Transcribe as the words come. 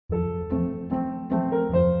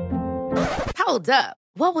Hold up.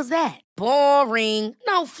 What was that? Boring.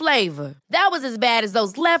 No flavor. That was as bad as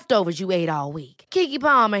those leftovers you ate all week. Keke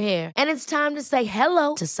Palmer here, and it's time to say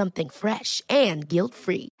hello to something fresh and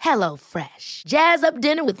guilt-free. Hello Fresh. Jazz up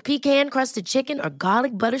dinner with pecan-crusted chicken or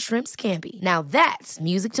garlic butter shrimp scampi. Now that's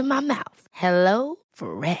music to my mouth. Hello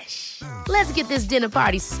Fresh. Let's get this dinner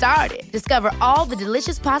party started. Discover all the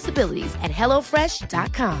delicious possibilities at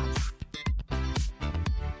hellofresh.com.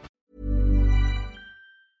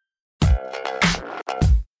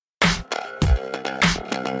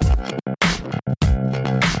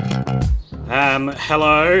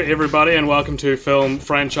 Hello everybody and welcome to Film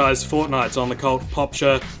Franchise Fortnights on the Cult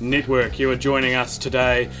Popture Network. You are joining us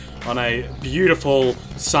today on a beautiful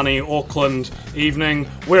sunny Auckland evening.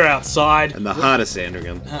 We're outside. In the heart of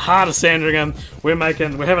Sandringham. We're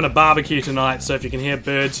having a barbecue tonight, so if you can hear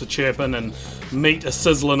birds chirping and meat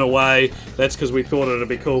sizzling away, that's because we thought it'd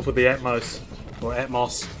be cool for the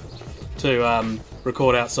Atmos to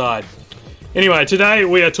record outside. Anyway, today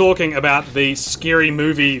we are talking about the Scary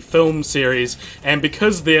Movie film series, and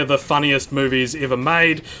because they're the funniest movies ever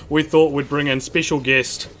made, we thought we'd bring in special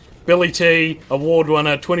guest, Billy T, award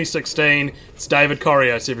winner 2016. It's David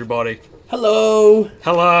Corrios, everybody. Hello.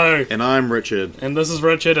 Hello. And I'm Richard. And this is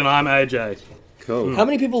Richard, and I'm AJ. Cool. How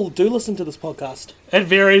many people do listen to this podcast? It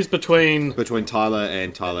varies between Tyler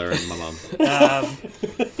and my mum.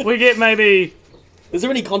 we get maybe... Is there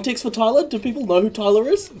any context for Tyler? Do people know who Tyler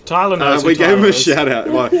is? Tyler knows who we Tyler gave him a is. shout out.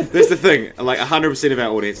 Well, that's the thing. Like 100% of our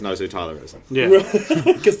audience knows who Tyler is. Yeah.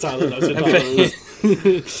 Because Tyler knows who Tyler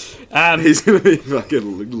is. He's going to be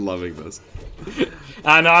fucking loving this.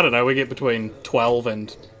 No, I don't know. We get between 12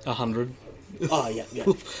 and 100 Oh, yeah.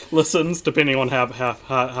 listens, depending on how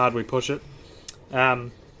hard we push it.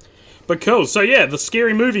 But cool. So yeah, the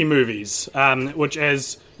Scary Movie movies, which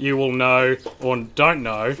as you will know or don't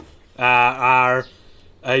know, are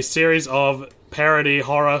a series of parody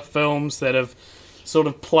horror films that have sort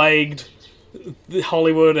of plagued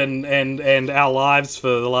Hollywood and our lives for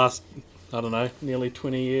the last, I don't know, nearly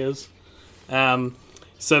 20 years.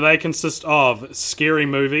 So they consist of Scary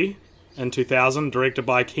Movie in 2000, directed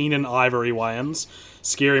by Keenan Ivory Wayans.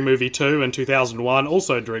 Scary Movie 2 in 2001,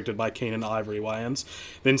 also directed by Keenan Ivory Wayans.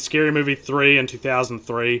 Then Scary Movie 3 in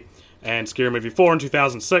 2003, and Scary Movie 4 in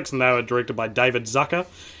 2006, and they were directed by David Zucker.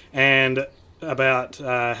 And about,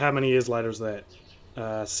 how many years later is that?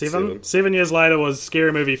 7? 7 years later was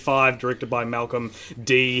Scary Movie 5, directed by Malcolm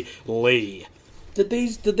D. Lee. Did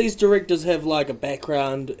these directors have like a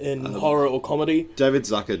background in horror or comedy? David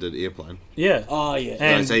Zucker did Airplane. Yeah. Oh, yeah.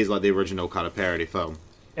 And, So he's like the original kind of parody film.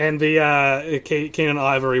 and the Keenan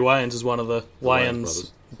Ivory Wayans is one of the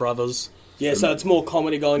Wayans brothers. Yeah, so it's more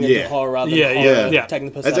comedy going into Yeah. horror rather than Yeah, horror yeah. taking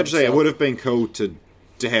the piss It's out of actually, it itself. would have been cool to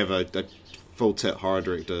have a full-tit horror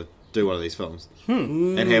director do one of these films.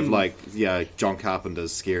 And have like, John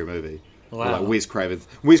Carpenter's Scary Movie. Or Wow. like Wes Craven.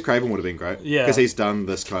 Wes Craven would have been great. Yeah. Because he's done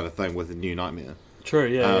this kind of thing with The New Nightmare. True,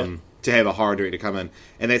 yeah. To have a horror director come in,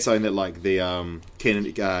 and that's something that like the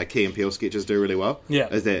Key and Peele sketches do really well. Yeah.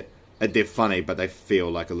 Is that they're funny, but they feel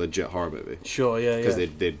like a legit horror movie Sure, yeah. because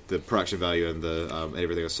the production value and the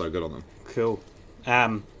everything is so good on them. Cool.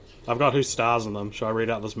 I've got who stars in them. Shall I read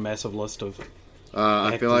out this massive list of...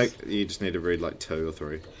 I feel Actors. like you just need to read like 2 or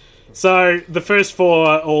 3. So, the first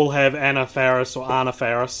 4 all have Anna Faris,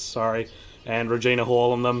 and Regina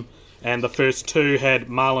Hall in them. And the first 2 had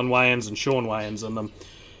Marlon Wayans and Sean Wayans in them.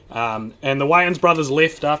 And the Wayans brothers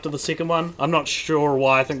left after the second one. I'm not sure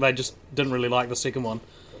why. I think they just didn't really like the second one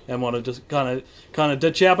and wanted to kind of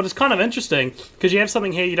ditch out. But it's kind of interesting because you have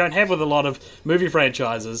something here you don't have with a lot of movie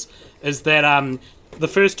franchises, is that the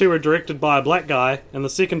first 2 were directed by a black guy and the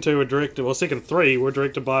second 3 were directed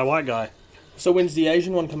by a white guy. So when's the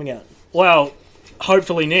Asian one coming out? Well,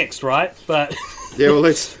 hopefully next, right? But Yeah, well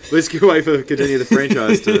let's go away for continue the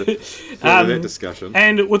franchise to further that discussion.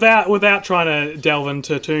 and without trying to delve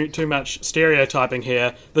into too much stereotyping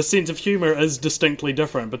here, the sense of humour is distinctly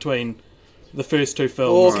different between the first 2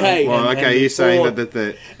 films. Okay. Well, and okay, you're saying before-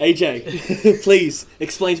 that AJ, please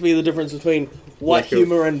explain to me the difference between white Black humor.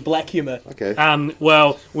 humour and black humour. okay.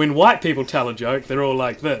 Well, when white people tell a joke, they're all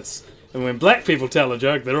like this. And when black people tell a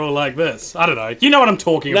joke, they're all like this. I don't know. You know what I'm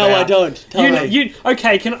talking No, about. I don't. Tell me.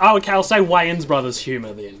 Okay, I'll say Wayans brothers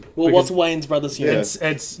humour then. Well, Because what's Wayans Brothers humour? Yeah.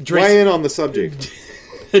 it's Weigh dressing, in on the subject.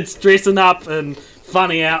 it's dressing up in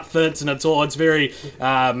funny outfits, and it's very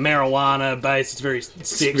marijuana based. It's very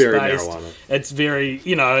sex very based. marijuana. It's very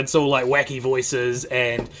it's all like wacky voices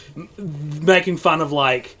and making fun of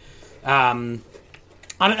like.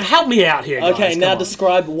 Help me out here, guys. Okay, come now on.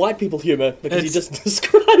 describe white people humour, because you It's- just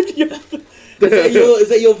described your... Is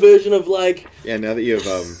that your version of, like... Yeah, now that you've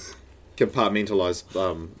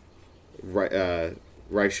compartmentalized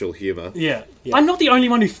racial humour. Yeah. I'm not the only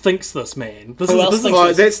one who thinks this, man. This else is thinks Oh,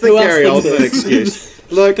 this? that's the Who else Gary thinks Oldman this?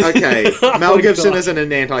 excuse. Look, okay, Mel my Gibson God. isn't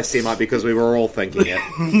an anti-Semite because we were all thinking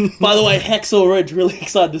it. By the way, Hacksaw Ridge, really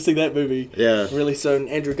excited to see that movie. Yeah. Really soon.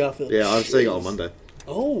 Andrew Garfield. Yeah, I'm seeing it on Monday.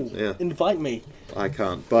 Oh, Yeah. invite me. I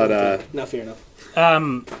can't, but No, fair enough.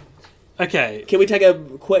 Okay. Can we take a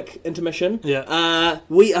quick intermission? Yeah.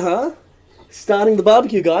 We are starting the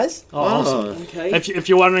barbecue, guys. Oh, awesome. Okay. If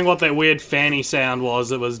you're wondering what that weird fanny sound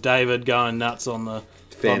was, it was David going nuts on the...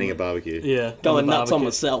 fanning a barbecue. Yeah. Going the nuts on barbecue.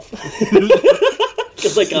 myself.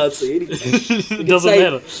 Because I can't see anything. It doesn't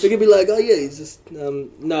matter. We could be like, oh yeah, he's just... no,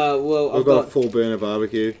 well, We've got a full burner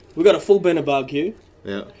barbecue. we've got a full burner barbecue.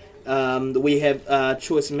 Yeah. We have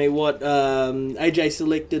choice of me. What AJ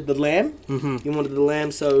selected the lamb. Mm-hmm. You wanted the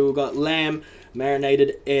lamb, so we got lamb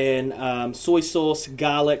marinated in soy sauce,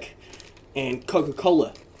 garlic, and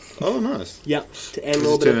Coca-Cola. Oh, nice. Yep. To add a This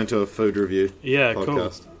little has bit. turned into a food review Yeah, cool.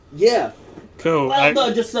 podcast. Yeah. Cool. Well,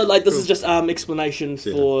 no, just this is just explanation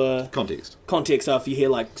for Context. context. So if you hear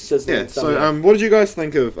like sizzling, Yeah, and stuff so like that. what did you guys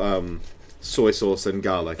think of soy sauce and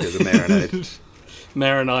garlic as a marinade?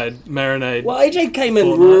 Marinade. Well, AJ came in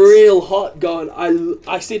Fortnights. real hot. Going,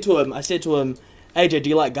 I said to him, AJ, do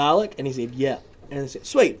you like garlic? And he said, yeah. And I said,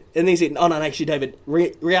 sweet. And then he said, oh no, actually, David,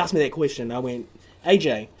 re-asked me that question. I went,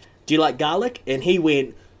 AJ, do you like garlic? And he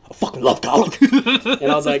went, I fucking love garlic.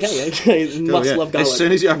 And I was like, hey, AJ, Oh, must yeah. love garlic. As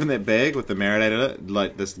soon as you open that bag with the marinade in it,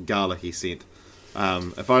 like this garlicky scent.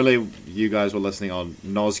 If only you guys were listening on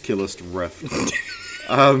Nozculist Rift,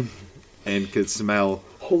 and could smell.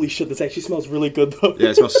 Holy shit, this actually smells really good though. Yeah,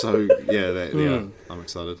 it smells so. Yeah, I'm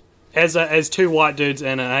excited. As two white dudes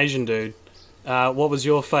and an Asian dude, what was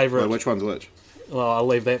your favourite? Wait, which one's which? Well, I'll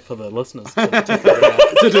leave that for the listeners to figure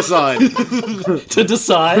out. To decide. To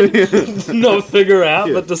decide. Not figure out,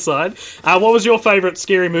 but decide. What was your favourite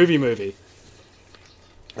scary movie?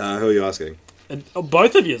 Who are you asking?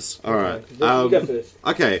 Both of yous. All right. You go first.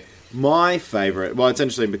 Okay, my favourite. Well, it's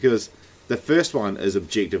interesting because the first one is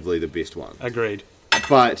objectively the best one, Agreed.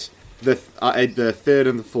 but the third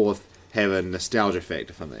and the fourth have a nostalgia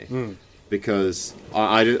factor for me because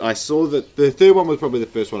I saw that the third one was probably the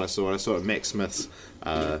first one I saw. And I saw it at Matt Smith's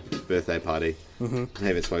birthday party. I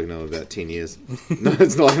haven't spoken to him in about 10 years. No,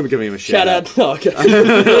 it's not like I'm giving him a Shout shout out. Oh, okay.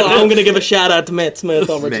 Well, I'm going to give a shout out to Matt Smith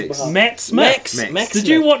on Richard's Max. behalf. Matt Smith. Max. Did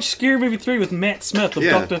you watch Scary Movie 3 with Matt Smith of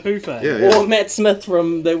Yeah. Doctor Who fame? Yeah. Or Matt Smith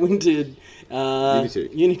from they went to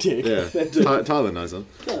Unity. Yeah, Tyler knows him.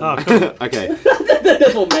 Oh, cool. Okay,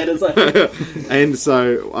 That's what matters. and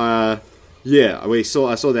so I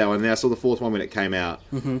saw that one, and then I saw the fourth one when it came out,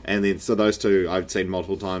 and then so those two I've seen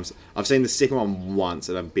multiple times. I've seen the second one once,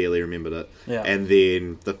 and I barely remembered it. Yeah. And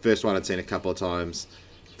then the first one I'd seen a couple of times.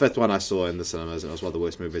 Fifth one I saw in the cinemas, and it was one of the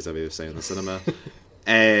worst movies I've ever seen in the cinema.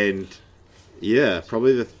 And yeah,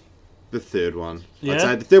 probably the third one. Yeah? I'd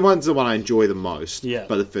say the third one's the one I enjoy the most. Yeah.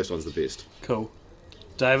 But the first one's the best. Cool.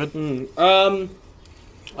 David?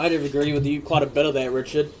 I'd agree with you quite a bit of that,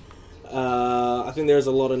 Richard. I think there's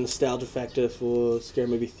a lot of nostalgia factor for Scary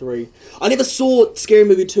Movie 3. I never saw Scary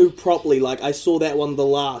Movie 2 properly. Like, I saw that one the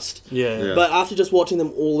last. Yeah. But after just watching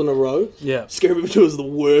them all in a row, Yeah. Scary Movie 2 is the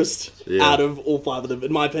worst Yeah. out of all five of them,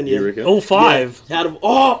 in my opinion. You reckon? All five? Yeah. Out of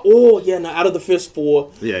out of the first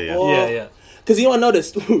four. Yeah, yeah. Yeah. Because you know, I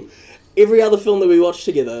noticed every other film that we watched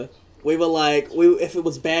together, we were like, if it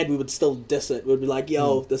was bad, we would still diss it. We'd be like,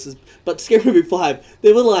 yo, this is. But Scary Movie 5,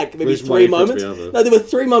 there were like maybe Just three wait for it to moments. be over. No, there were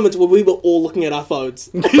 3 moments where we were all looking at our phones.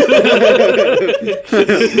 3 of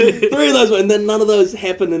those, and then none of those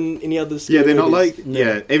happen in any other Scary Yeah, they're not movies.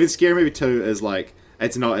 like even Scary Movie 2 is like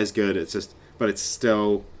it's not as good. It's just, but it's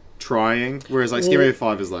still trying. Whereas like Scary Movie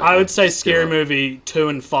 5 is like I would say just Scary give up. Movie 2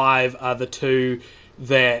 and 5 are the two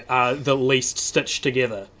that are the least stitched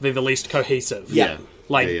together. They're the least cohesive. Yeah.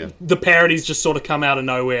 Like, Yeah. the parodies just sort of come out of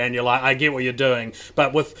nowhere and you're like, I get what you're doing.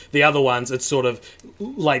 But with the other ones, it's sort of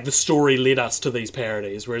like the story led us to these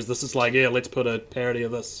parodies. Whereas this is like, yeah, let's put a parody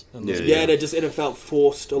of this. And this. Yeah. Yeah, it felt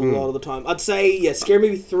forced a lot of the time. I'd say, Scary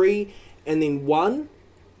Movie 3, and then 1,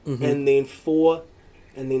 and then 4,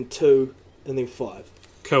 and then 2, and then 5.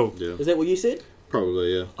 Cool. Yeah, Is that what you said?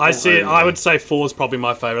 probably yeah. I would say 4 is probably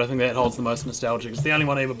my favourite. I think that holds the most nostalgia. It's the only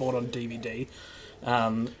one I ever bought on DVD.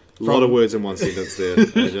 A lot of words in one sentence there.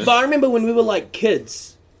 AJ. But I remember when we were like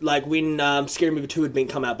kids, like when Scary Movie 2 had been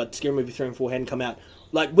come out, but Scary Movie 3 and 4 hadn't come out.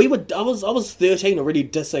 Like I was 13 already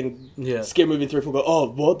dissing Scary Movie 3 and 4. Go, oh,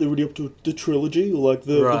 what? They're already up to the trilogy, or like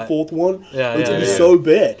the Right. fourth one. Yeah, it's yeah, gonna be yeah. so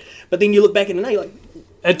bad. But then you look back in the night, you're like,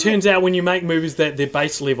 It turns out when you make movies that their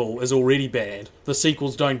base level is already bad, the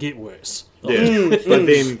sequels don't get worse. Yeah,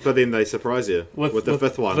 but then they surprise you with the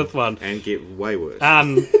fifth one fifth one. and get way worse.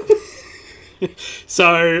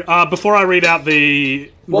 So before I read out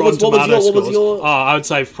the What was your- I would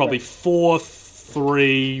say probably 4,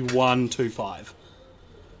 3, 1, 2, 5.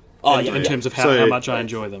 In terms of how much I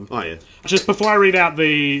enjoy them. Oh yeah. Just before I read out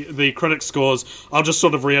the critic scores, I'll just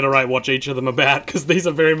sort of reiterate what each of them are about, because these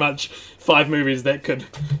are very much 5 movies that could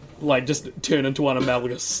just turn into one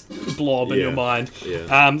amalgamous blob in your mind.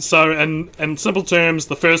 Yeah. So in simple terms,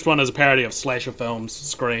 the first one is a parody of slasher films,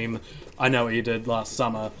 Scream, I Know What You Did Last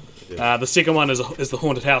Summer. The second one is the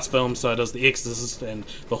haunted house film, so it does The Exorcist and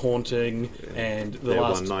The Haunting and the That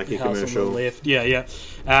last one Nike house commercial. on the left. Yeah.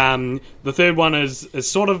 The third one is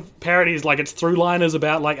sort of parodies, like its through line is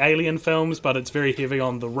about like alien films, but it's very heavy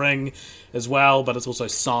on The Ring as well. But it's also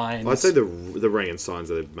Signs. I'd say the Ring and Signs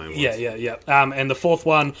are the main ones. Yeah. And the fourth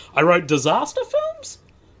one, I wrote disaster films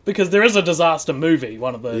because there is a disaster movie.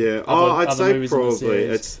 One of the Yeah. other I'd say movies in the probably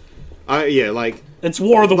series. it's. It's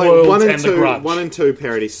War of the Like Worlds 1 and The Grudge. 1 and 2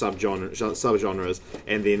 parody subgenres,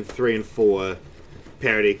 and then 3 and 4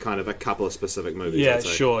 parody kind of a couple of specific movies. Yeah, I'd say.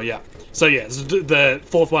 sure, yeah. So yeah, the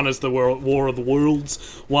fourth one is the War of the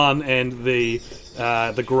Worlds one, and the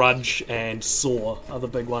Grudge and Saw are the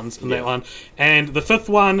big ones in that one. And the fifth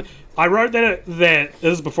one, I wrote that this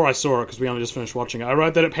is before I saw it because we only just finished watching it. I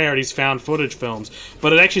wrote that it parodies found footage films,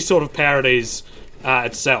 but it actually sort of parodies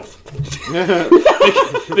itself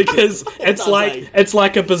because it's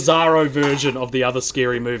like a bizarro version of the other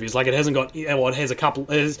scary movies. Like it hasn't got, well, it has a couple,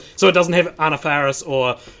 so it doesn't have Anna Faris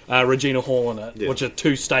or Regina Hall in it, which are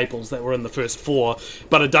 2 staples that were in the first 4,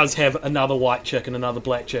 but it does have another white chick and another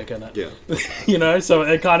black chick in it. Yeah. So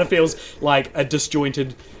it kind of feels like a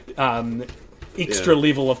disjointed extra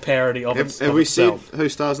level of parody of itself. Have we said who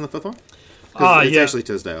stars in the fifth one? It's actually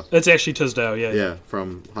Tisdale. It's actually Tisdale, yeah. Yeah,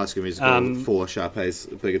 from High School Musical 4, Sharpay's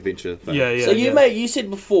Big Adventure. Thing. Yeah. So you said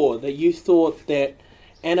before that you thought that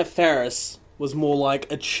Anna Faris was more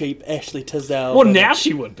like a cheap Ashley Tisdale. Well, now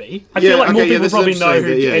she would be. I feel like more people probably know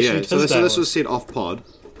who Ashley Tisdale So this is. was said off pod.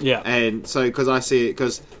 Yeah. And so, because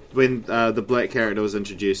when the black character was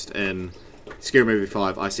introduced in Scary Movie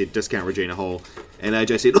 5, I said discount Regina Hall, and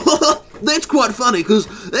AJ said, oh, that's quite funny, because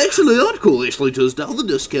actually I'd call Ashley Tisdale the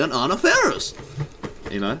discount Anna Faris.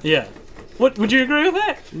 You know? Yeah. What, would you agree with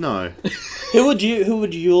that? No. Who would you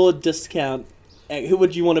want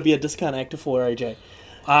to be a discount actor for, AJ?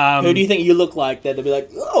 Who do you think you look like that they'd be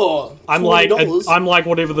like, oh, $40? I'm like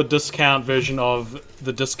whatever the discount version of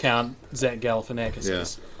the discount Zach Galifianakis Yeah.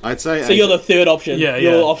 is. I'd say So you're the third option. Yeah,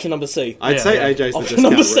 You're yeah. option number C. I'd say yeah. AJ's the Option discount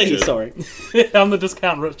number C, Richard. sorry. I'm the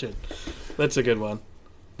discount Richard. That's a good one.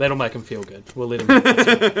 That'll make him feel good. We'll let him have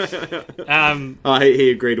this one. Oh, he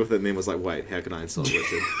agreed with it and then was like, wait, how can I insult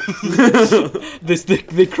Richard? This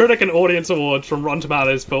the critic and audience awards from Rotten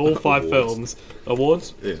Tomatoes for all 5 films.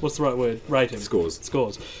 Awards? Yeah. What's the right word? Rating. Scores.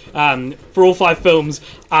 For all 5 films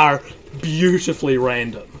are beautifully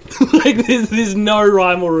random. Like there's no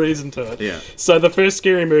rhyme or reason to it. Yeah. So the first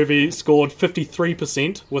Scary Movie scored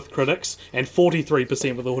 53% with critics and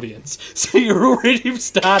 43% with audience. So you're already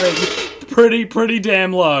starting pretty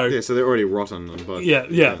damn low. Yeah, so they're already rotten on both.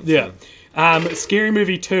 Yeah. Scary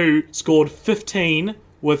Movie 2 scored 15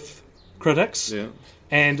 with critics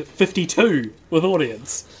and 52 with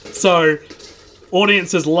audience. So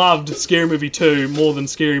audiences loved Scary Movie 2 more than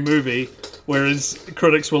Scary Movie, whereas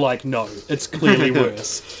critics were like, no, it's clearly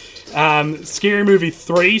worse. Scary Movie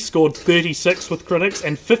 3 scored 36 with critics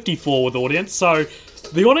and 54 with audience, so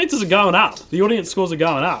the audiences are going up. The audience scores are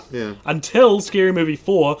going up. Yeah. Until Scary Movie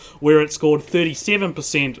 4, where it scored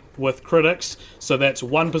 37% with critics, so that's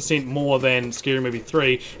 1% more than Scary Movie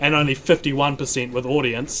 3, and only 51% with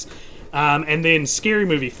audience. And then Scary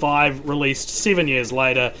Movie 5, released 7 years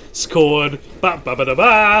later, scored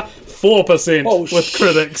 4% with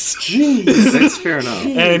critics. Jeez. That's fair enough.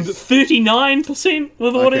 And 39%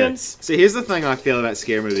 with audience. Okay. So here's the thing I feel about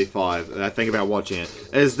Scary Movie 5, and I think about watching it,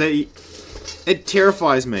 is that it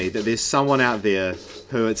terrifies me that there's someone out there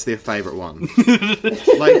who it's their favourite one.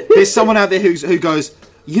 Like, there's someone out there who goes,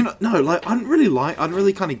 you know, no, like, I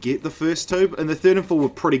really kind of get the first 2, and the 3rd and 4 were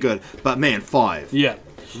pretty good, but man, 5. Yeah.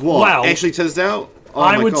 What? Well, Ashley Tisdale? Oh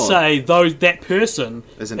I my would God. say that person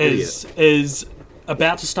Is an is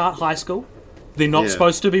about to start high school. They're not Yeah.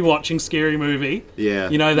 supposed to be watching Scary Movie. Yeah.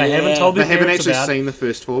 You know, they Yeah. haven't told their They haven't parents actually about it. seen the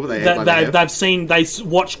first 4, but they act like they have. They've seen,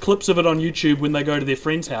 watch clips of it on YouTube when they go to their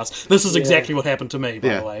friend's house. This is exactly what happened to me,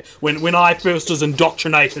 by the way. When I first was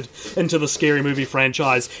indoctrinated into the Scary Movie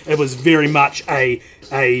franchise, it was very much a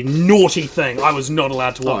naughty thing. I was not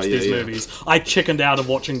allowed to watch these movies. I chickened out of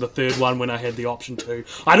watching the 3rd one when I had the option to.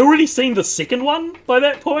 I'd already seen the 2nd one by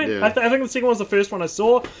that point. Yeah. I think the 2nd one was the first one I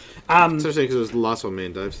saw. Especially because it was the last one me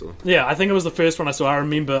and Dave saw. Yeah, I think it was the first first one I saw, I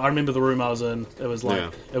remember the room I was in. It was like Yeah.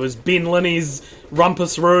 it was Ben Linney's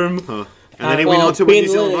rumpus room. And then he went on to win Ben New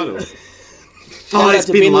Zealand Linney. Idol. Shout Oh, out it's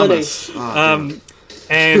to Ben Ben Linney. Lummis. Oh,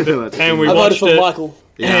 And we I voted watched for it. Michael.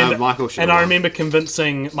 yeah, Michael should And I have. remember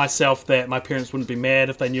convincing myself that my parents wouldn't be mad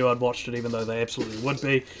if they knew I'd watched it, even though they absolutely would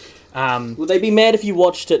be. Would they be mad if you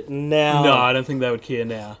watched it now? No, I don't think they would care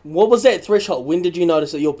now. What was that threshold? When did you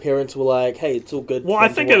notice that your parents were like, "Hey, it's all good"? Well, for I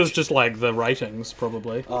them to think it was watch? just like the ratings,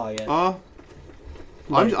 probably. Oh yeah.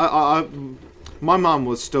 My mum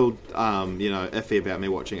was still, iffy about me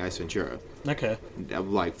watching Ace Ventura, Okay.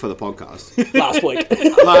 like for the podcast, Last week.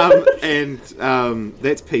 and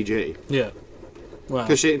that's PG. Yeah. Wow.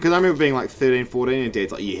 Because I remember being like 13, 14, and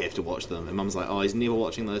Dad's like, "You have to watch them," and Mum's like, "Oh, he's never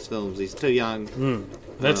watching those films. He's too young.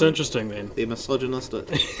 That's interesting then. They're misogynistic."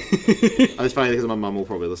 It's funny because my mum will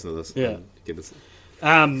probably listen to this. Yeah. and get this.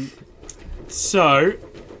 So,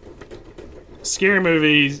 scary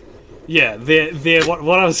movies. Yeah, they're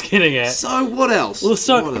what I was getting at. So what else? Well,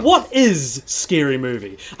 so else? what is scary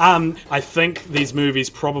movie? I think these movies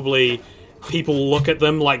probably people look at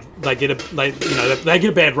them like they get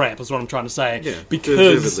a bad rap. Is what I'm trying to say. Yeah, because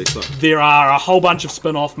deservedly so. there are a whole bunch of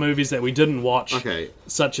spin-off movies that we didn't watch. Okay.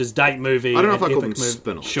 Such as Date Movie. I don't know if and I call Epic them Movie.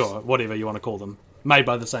 spin-offs. Sure, whatever you want to call them. Made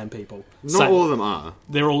by the same people. Not all of them are.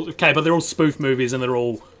 They're all okay, but they're all spoof movies and they're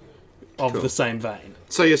all of the same vein.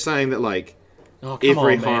 So you're saying that like Oh, come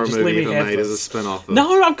every on, man. horror Just let movie me ever have made is a this. spin-off? Of...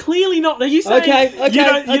 No, I'm clearly not. Are you saying Okay.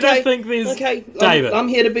 you don't think there's Okay. David? I'm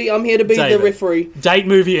here to be the David. referee. Date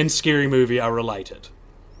movie and scary movie are related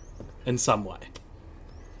in some way.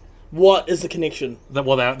 What is the connection?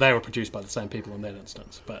 Well, they were produced by the same people in that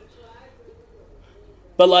instance, but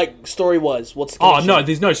But like story wise, what's the oh connection? no,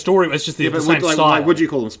 there's no story. It's just the but same style. would you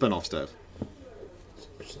call them spin-offs, Dave?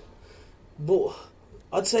 Well,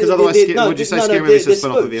 I'd say Because that otherwise, they're- would you say no, scary they're- movies they're is a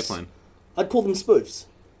spin-off of spoofs. Airplane? I'd call them spoofs.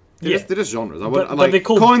 They're Yeah. just genres. But they're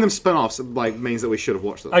called- calling them spin-offs like means that we should have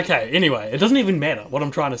watched them. Okay, anyway, it doesn't even matter what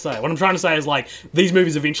I'm trying to say. What I'm trying to say is, like, these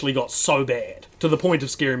movies eventually got so bad to the point of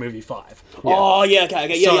Scary Movie 5. Oh yeah,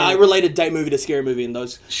 okay, So- I related date movie to scary movie in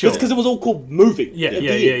those. Sure. Because it was all called movie. Yeah, at the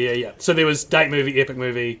yeah. end. So there was Date Movie, Epic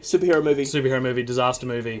Movie, Superhero movie. Superhero Movie, Disaster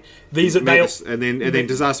Movie. These are Made they. this- and then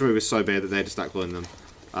disaster movie was so bad that they had to start calling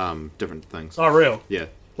them different things. Oh, real? Yeah,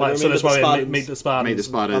 Like, so Remember that's the why they Spartans. meet the Spartans. made the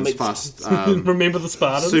Spartans Meet the fast, Remember the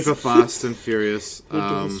Spartans? super fast and furious. Look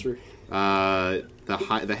at history.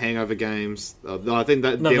 The Hangover games. I think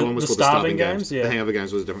that No, the the- other one was the called the Starving Starving Games, Games. yeah. The Hangover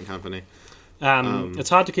Games was a different company. It's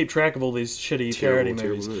hard to keep track of all these shitty parody Terrible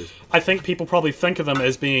movies. movies. I think people probably think of them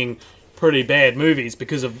as being pretty bad movies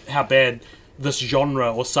because of how bad this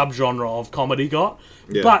genre or subgenre of comedy got.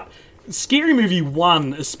 Yeah. But Scary Movie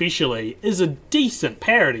 1 especially is a decent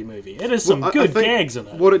parody movie. It has some Well, I good think gags in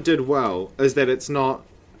it. What it did well is that it's not.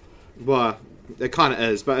 Well, it kind of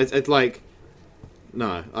is, but it's like.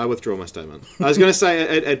 No, I withdraw my statement. I was going to say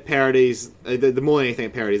it parodies. The more than anything,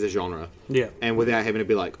 it parodies a genre. Yeah. And without having to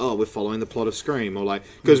be like, oh, we're following the plot of Scream, or like.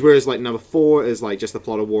 Because whereas like number 4 is like just the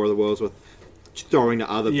plot of War of the Worlds with throwing to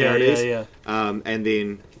other Yeah, parodies. yeah. And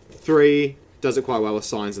then 3 does it quite well with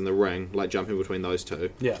Signs in the Ring, like jumping between those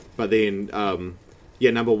two. Yeah. But then,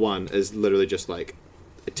 number 1 is literally just like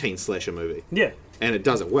a teen slasher movie. Yeah. And it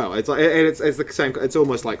does it well. It's like, and it's the same. It's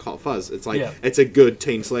almost like Hot Fuzz. It's like Yeah. it's a good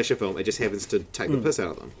teen slasher film. It just happens to take the piss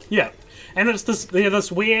out of them. Yeah, and it's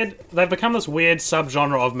this weird. They've become this weird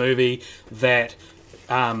subgenre of movie that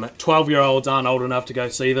 12-year-olds aren't old enough to go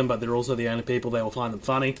see them, but they're also the only people that will find them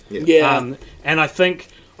funny. Yeah. And I think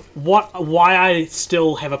why I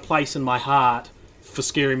still have a place in my heart for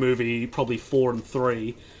Scary Movie probably 4 and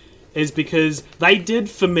 3 is because they did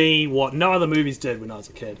for me what no other movies did when I was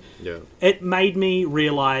a kid. Yeah. It made me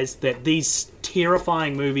realise that these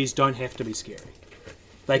terrifying movies don't have to be scary.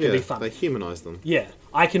 They can Yeah, be fun. they humanize them. Yeah,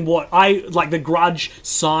 I can watch. I like The Grudge,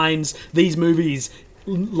 Signs. These movies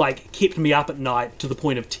like kept me up at night to the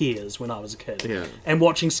point of tears when I was a kid. Yeah. And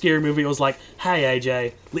watching Scary Movie, I was like, "Hey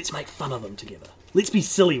AJ, let's make fun of them together. Let's be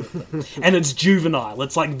silly with them." And it's juvenile.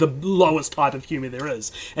 It's like the lowest type of humor there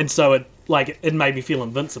is, and so it made me feel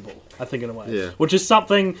invincible. I think in a way, Yeah. which is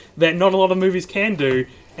something that not a lot of movies can do,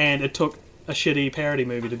 and it took a shitty parody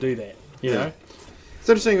movie to do that. You know. It's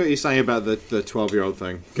interesting what you're saying about the 12-year-old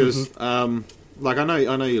thing because, like, I know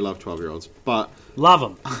you love 12-year-olds, but Love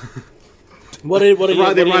them. What are you they're what do you right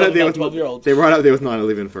love up there about with 12-year-olds? they're right up there with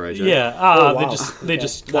 9/11 for AJ. Yeah. Oh, They're wow.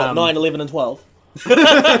 just. What, 9, 11, and 12?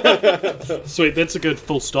 Sweet, that's a good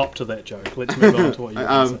full stop to that joke. Let's move on to what you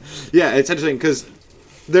were saying. Yeah, it's interesting because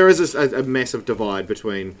there is a massive divide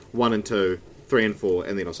between 1 and 2, 3 and 4,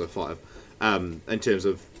 and then also 5, in terms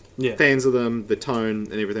of Yeah. fans of them, the tone,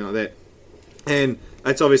 and everything like that. And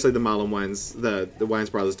it's obviously the Marlon Wayans, the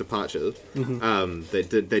Wayans brothers' departure. They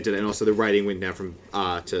did it, and also the rating went down from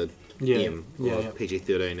R to M, or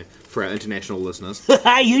PG-13 for our international listeners.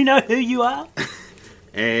 Hey, you know who you are.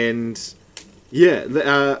 And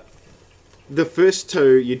the first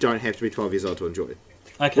two you don't have to be 12 years old to enjoy.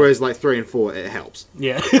 Okay. Whereas like 3 and 4, it helps.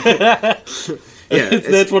 Yeah. It's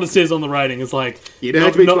That's what it says on the rating. It's like You don't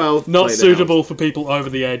have to be 12, not play it suitable for people over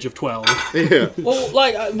the age of 12. yeah. Well,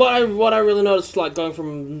 like what I really noticed, like going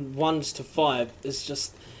from 1s to 5, is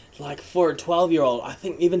just like for a 12-year-old. I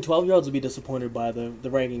think even 12-year-olds would be disappointed by the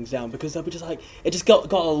ratings down because they'll be just like it just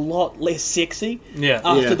got a lot less sexy.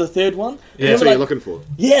 After the third one. Yeah. That's what like, you're looking for.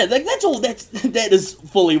 Yeah, like that's all. That is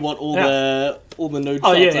fully what all the nude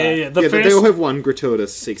shots are. The first, they all have one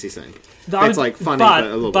gratuitous sexy scene. That's like funny, but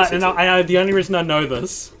a little bit sexy. And the only reason I know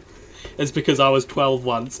this is because I was 12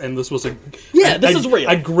 once, and this was this is real.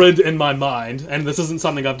 A grid in my mind, and this isn't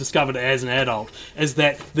something I've discovered as an adult. Is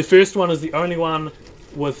that the first one is the only one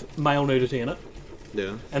with male nudity in it,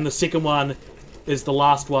 and the second one is the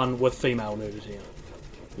last one with female nudity in it.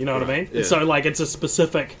 You know what I mean? Yeah. So like that's a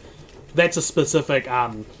specific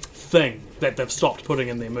thing that they've stopped putting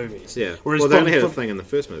in their movies. Yeah. Whereas Well, they only had a thing in the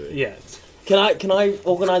first movie. Yeah. Can I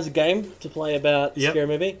organise a game to play about Scary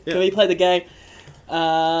Movie? Yeah. Can we play the game?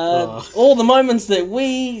 All the moments that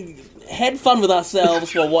we had fun with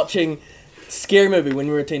ourselves while watching Scary Movie when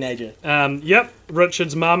we were a teenager. Yep.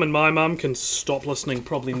 Richard's mum and my mum can stop listening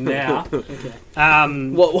probably now. Okay.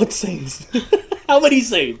 What scenes? How many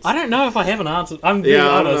scenes? I don't know if I have an answer. I'm being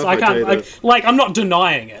honest. I can't. I'm not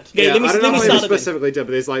denying it. Okay, Yeah, let me I don't know if I start specifically did,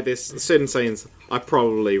 but there's certain scenes I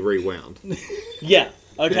probably rewound. Yeah.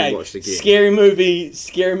 Okay. And watched again. Scary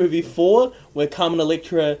Movie 4, where Carmen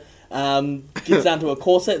Electra gets down to a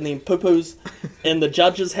corset and then poo-poos in the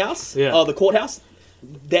judge's house. Yeah. Oh, the courthouse.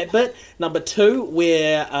 That bit. Number 2,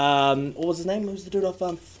 where what was his name? Who was the dude off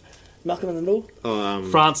Malcolm in the Middle?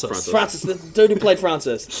 Francis, the dude who played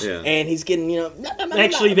Francis. Yeah. And he's getting,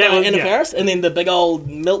 Actually, that was Anna Faris, and then the big old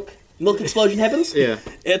milk explosion happens. Yeah.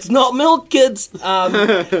 It's not milk, kids.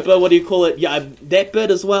 But what do you call it? Yeah, that bit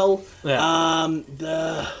as well. Yeah.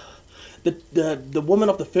 The woman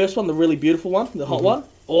of the first one, the really beautiful one, the hot one.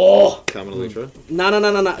 Oh, Carmen Electra.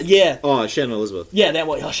 no. Yeah. Oh, Shannon Elizabeth. Yeah, that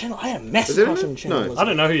one. Oh, Shannon. I had a Is massive it crush in on it? Shannon No. Elizabeth. I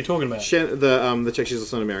don't know who you're talking about. The chick she's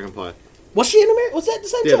also in American Pie. Was she in America? Was that the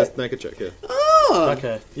same Yeah, chick? the naked chick. Yeah. Oh.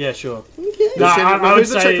 Okay. Yeah. Sure. Okay. No, I would who's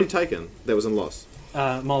the chick say from Taken that was in Lost?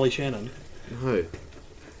 Molly Shannon.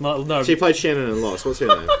 No. No. She played Shannon in Lost. What's her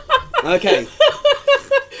name? Okay.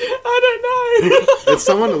 I don't know. It's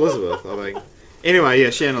someone Elizabeth, I think. Anyway, yeah,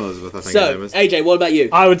 Shannon Elizabeth, I think her name So, is. AJ, what about you?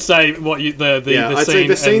 I would say the I'd say scene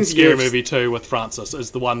the in scenes Scary you've- Movie 2 with Francis is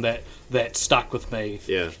the one that stuck with me.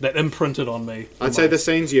 Yeah. That imprinted on me. I'd say the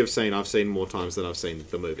scenes you've seen, I've seen more times than I've seen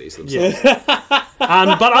the movies themselves. But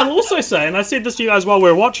I'll also say, and I said this to you guys while we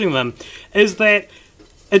were watching them, is that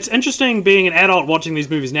it's interesting being an adult watching these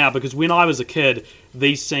movies now because when I was a kid,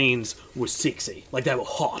 these scenes were sexy. Like, they were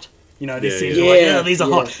hot. You know, these scenes were like, Yeah, these are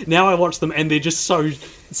yeah. hot. Now I watch them and they're just so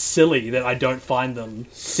silly that I don't find them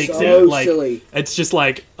sexy. So like, silly. It's just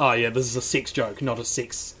like, oh yeah, this is a sex joke, not a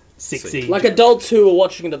sexy. Like adults who were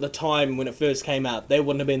watching it at the time when it first came out, they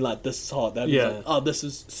wouldn't have been like, "This is hot." They'd be Yeah. like, "Oh, this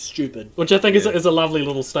is stupid." Which I think is a lovely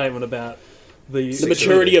little statement about the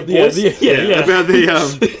maturity of boys. Yeah. About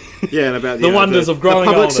the and about The wonders of growing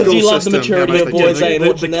the public older. school Do you love the system, maturity how of much boys, they eh? do. the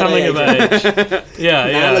watching that coming of age.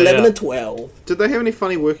 Yeah, 11 and 12. Did they have any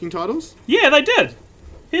funny working titles? Yeah, they did.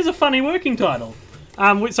 Here's a funny working title.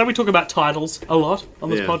 So we talk about titles a lot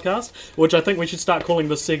on this Yeah. podcast, which I think we should start calling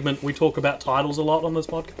this segment "We Talk About Titles a Lot" on this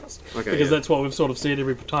podcast, Okay, because yeah. that's what we've sort of said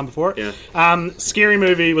every time before it. Yeah. Scary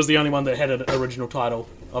Movie was the only one that had an original title,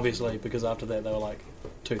 obviously, because after that they were like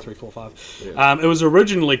 2, 3, 4, 5. Yeah. It was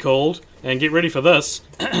originally called, and get ready for this,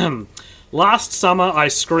 Last Summer I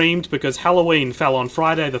Screamed Because Halloween Fell on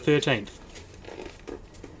Friday the 13th.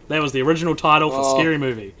 That was the original title for Scary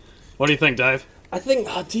Movie. What do you think, Dave? I think.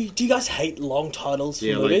 Do you guys hate long titles for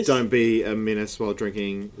Yeah, like movies? don't be a menace while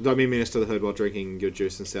drinking. Don't be a menace to the herd while drinking your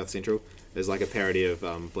juice in South Central. Is like a parody of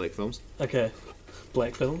black films. Okay.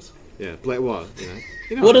 Black films? Yeah, black what?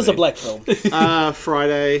 You know What I is a mean. black film?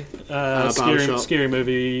 Friday, Barbershop. Scary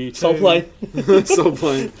Movie 2. Soul Plane. Soul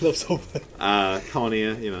Plane, Love Soul Plane. Con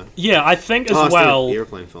Air. You know. Yeah, I think as Oh, it's the well.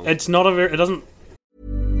 airplane film. It's not a very. It doesn't.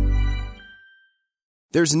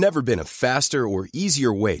 There's never been a faster or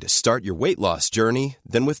easier way to start your weight loss journey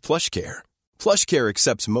than with PlushCare. PlushCare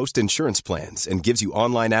accepts most insurance plans and gives you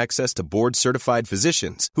online access to board-certified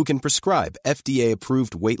physicians who can prescribe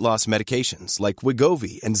FDA-approved weight loss medications like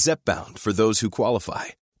Wegovy and Zepbound for those who qualify.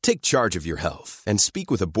 Take charge of your health and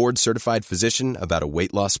speak with a board-certified physician about a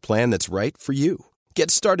weight loss plan that's right for you. Get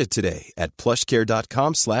started today at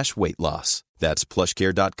plushcare.com/weight loss. That's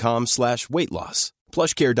plushcare.com/weight loss.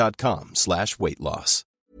 plushcare.com/weight loss.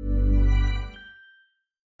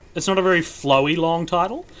 It's not a very flowy long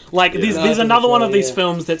title. Like, there's it's another one of flowy, these yeah.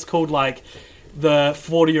 films that's called, like, The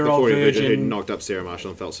 40-Year-Old 40 Virgin who Virgin. knocked up Sarah Marshall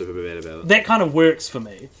and felt super bad about it. That kind of works for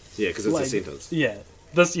me. Yeah, because it's Like, a sentence. Yeah.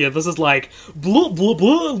 This is like, blah, blah,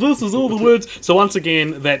 blah, this is all the words. So once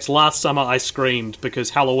again, that's last summer I screamed because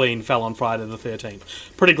Halloween fell on Friday the 13th.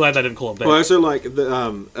 Pretty glad they didn't call it that. Well, I also like,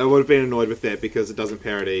 I would have been annoyed with that because it doesn't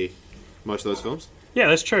parody most of those films. Yeah,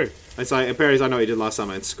 that's true. It's like, it parodies I Know What You Did Last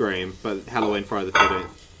Summer and Scream, but Halloween, Friday the 13th.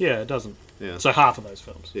 Yeah, it doesn't. Yeah. So half of those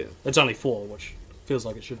films. Yeah. It's only 4, which feels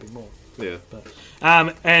like it should be more. Yeah. But,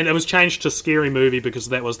 and it was changed to Scary Movie because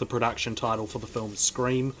that was the production title for the film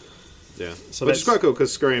Scream. Yeah. So Which is that's- quite cool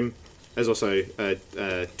because Scream is also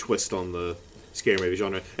a twist on the scary movie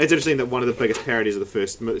genre. It's interesting that one of the biggest parodies of the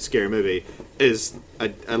first scary movie is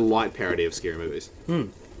a light parody of scary movies.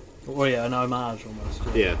 Oh yeah, an homage almost.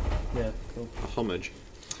 Yeah. Yeah, cool. A homage.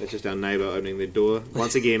 It's just our neighbour opening their door.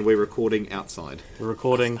 Once again, we're recording outside. We're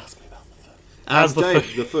recording. How's the Dave,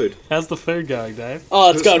 food? the food. How's the food going, Dave? Oh,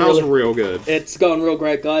 It it's going smells really. real good. It's going real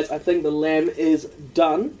great, guys. I think the lamb is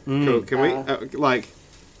done. Cool. Can we,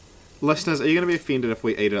 listeners, are you going to be offended if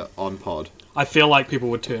we eat it on pod? I feel like people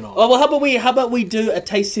would turn off. Oh well, how about we do a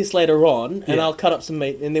taste test later on, and Yeah. I'll cut up some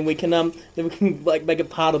meat, and then we can like make it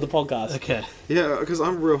part of the podcast. Okay. Yeah, because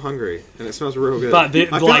I'm real hungry and it smells real good. But I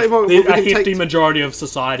feel we a can hefty take- majority of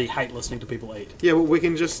society hate listening to people eat. Yeah, well, we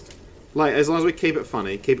can just as long as we keep it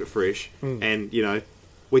funny, keep it fresh, and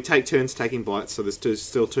we take turns taking bites. So there's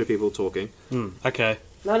still two people talking. Okay.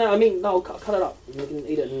 No, cut it up. We can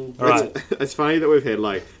eat it. And... All right. It's funny that we've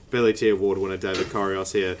had Billy T Award winner David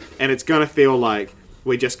Corrios here, and it's gonna feel like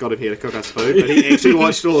we just got him here to cook us food, but he actually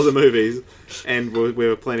watched all of the movies, and we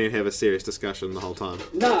were planning to have a serious discussion the whole time.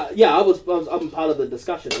 I'm part of the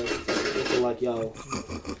discussion. It's like, yo,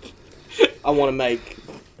 I want to make.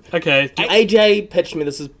 Okay. AJ pitched me.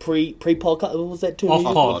 This is pre podcast. What was that? Off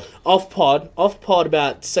pod. Off pod.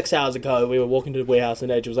 About 6 hours ago, we were walking to the warehouse,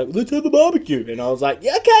 and AJ was like, "Let's have a barbecue," and I was like,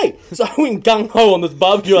 "Yeah, okay." So I went gung ho on this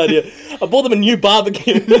barbecue idea. I bought them a new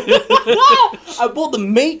barbecue. I bought the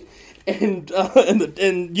meat, and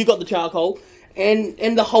you got the charcoal.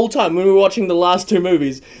 And the whole time when we were watching the last two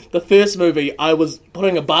movies, the first movie I was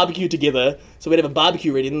putting a barbecue together, so we'd have a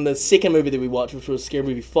barbecue ready. And the second movie that we watched, which was Scary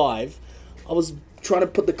Movie 5, I was trying to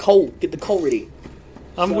get the coal ready.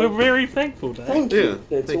 We're very thankful, Dave. Thank you. Yeah,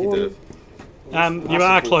 That's thank you, all. Dave. You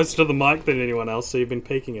are closer to the mic than anyone else, so you've been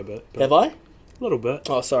peeking a bit. Have I? A little bit.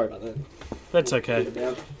 Oh, sorry about that. That's okay.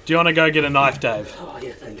 Down. Do you want to go get a knife, Dave? Oh,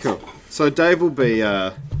 yeah, thanks. Cool. So Dave will be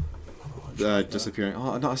disappearing.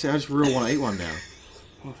 Oh no! See, I just really want to eat one now.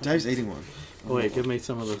 Dave's eating one. Wait, give me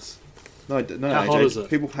some of this. No, How AJ, hot is it?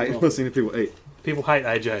 People hate listening to people eat. People hate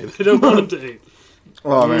AJ. They don't want him to eat.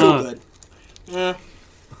 Oh man, No. Good. Yeah.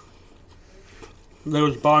 There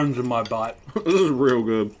was bones in my bite. this is real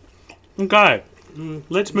good. Okay.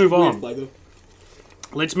 Let's move Weird on. flavour.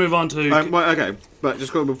 Let's move on to... Okay, but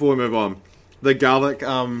just quick before we move on, the garlic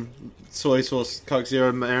soy sauce Coke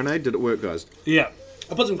Zero marinade, did it work, guys? Yeah.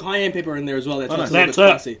 I put some cayenne pepper in there as well. That's, nice. nice. A little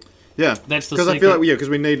That's bit it. spicy. Yeah, That's the because I secret. feel like because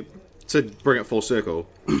we need to bring it full circle.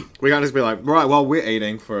 We can't just be like, right, well, we're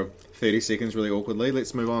eating for 30 seconds really awkwardly.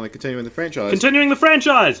 Let's move on and continue in the franchise. Continuing the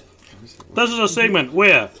franchise. This is a segment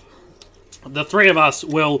where the three of us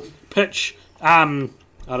will pitch...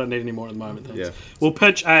 I don't need any more at the moment, thanks. Yeah. We'll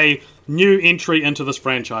pitch a new entry into this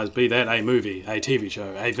franchise, be that a movie, a TV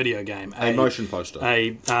show, a video game, a motion poster,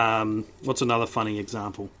 a what's another funny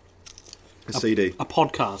example? a CD. A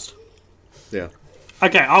podcast. Yeah,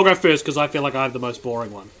 Okay, I'll go first because I feel like I have the most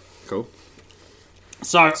boring one. cool.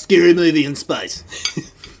 So, Scary movie in space.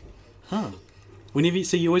 whenever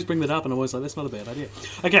you always bring that up, and I'm always like, that's not a bad idea.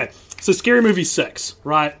 Okay, so Scary Movie 6,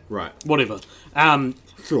 right? Right. Whatever.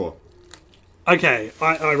 Sure. Okay,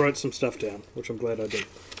 I wrote some stuff down, which I'm glad I did.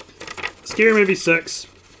 Scary Movie 6,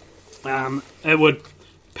 it would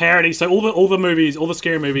parody, so all the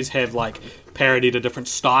scary movies have, like, parodied a different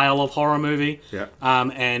style of horror movie. Yeah.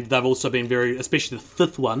 And they've also been very, especially the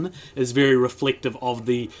fifth one, is very reflective of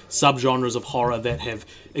the subgenres of horror that have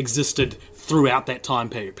existed throughout that time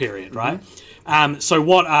period, right? So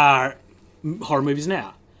what are horror movies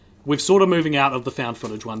now? We're sort of moving out of the found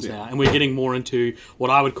footage ones now, and we're getting more into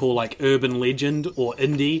what I would call like urban legend or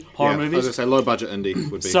indie horror I was movies. gonna say low budget indie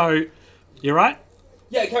would be. So, you're right?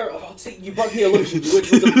 Yeah, Carol. Oh, see, you broke the illusion. You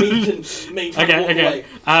went with the meat. Okay.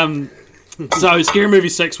 So, Scary Movie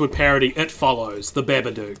 6 would parody It Follows, The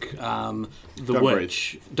Babadook, The Don't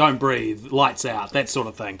Witch, Don't Breathe, Lights Out, that sort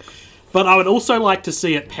of thing. But I would also like to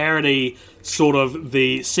see it parody sort of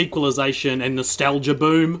the sequelization and nostalgia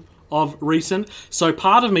boom of recent. So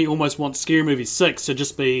part of me almost wants Scary Movie 6 to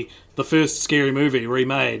just be the first Scary Movie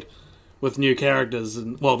remade with new characters,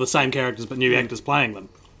 and well, the same characters but new actors playing them.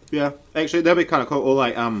 Yeah, actually, that'd be kind of cool. Or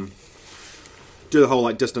like, do the whole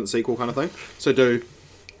like distant sequel kind of thing. So do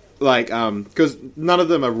like, because none of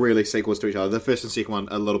them are really sequels to each other. The first and second one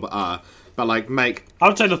a little bit are, but like make. I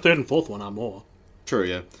would say the third and fourth one are more. True,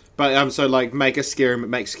 yeah. But so like make Scary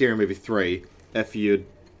Movie 3 if you'd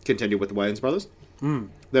continue with the Wayans brothers.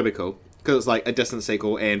 That'd be cool. Because it's like a distant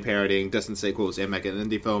sequel and parodying distant sequels and make it an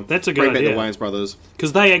indie film. That's a good Bring idea. back the Wayans brothers.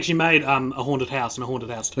 Because they actually made a Haunted House and a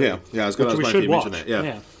Haunted House 2. Yeah, I was going which to we should watch. mention that.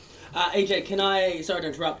 Yeah. AJ, can I? Sorry to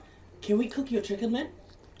interrupt. Can we cook your chicken, man?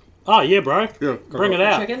 Oh, yeah, bro. Yeah, Bring it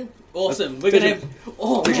out. Chicken? Awesome. We're gonna have.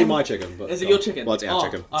 Oh, It's actually man. my chicken. But, Is it your chicken? Well, it's our Oh,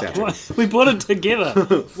 chicken. It's our okay. chicken. We put it together.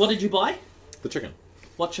 What did you buy? The chicken.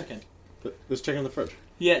 What chicken? There's chicken in the fridge.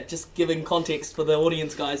 Yeah, just giving context for the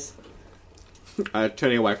audience, guys.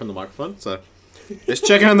 Turning away from the microphone, so there's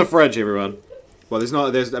chicken in the fridge, everyone. Well, there's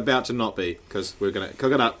not. There's about to not be because we're gonna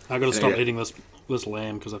cook it up. I've got to and stop eat it. eating this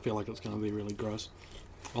lamb because I feel like it's going to be really gross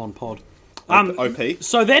on pod. OP.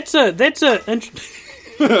 So that's a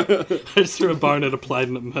I just threw a bone at a plate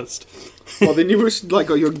and it missed. Well, then you were like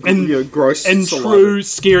got your gross. In saliva. true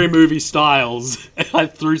Scary Movie styles, I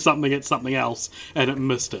threw something at something else and it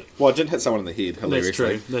missed it. Well, it did hit someone in the head.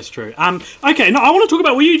 Hilariously. That's true. Okay, no, I want to talk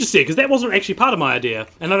about what you just said because that wasn't actually part of my idea,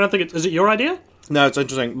 and I don't think is it your idea? No, it's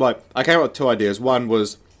interesting. Like, I came up with two ideas. One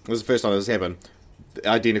was the first time this happened,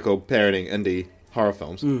 identical parodying indie horror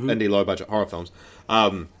films, indie low budget horror films.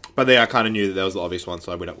 But then I kind of knew that was the obvious one,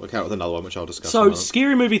 so I went up with another one, which I'll discuss. in a So, moment.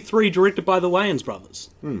 Scary Movie 3, directed by the Wayans brothers.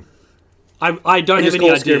 I don't have just any call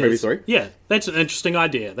it ideas. Scary Movie 3? Yeah, that's an interesting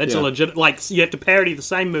idea. That's a Yeah. legit. Like, you have to parody the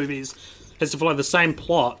same movies, has to follow the same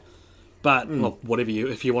plot, but well,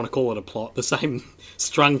 if you want to call it a plot, the same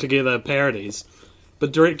strung together parodies,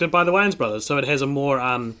 but directed by the Wayans brothers. So it has a more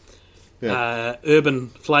urban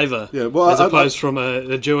flavour, Yeah, well, as I- opposed from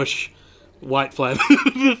a Jewish white flavour.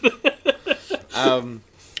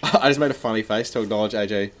 I just made a funny face to acknowledge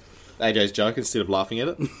AJ's joke instead of laughing at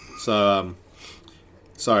it. So,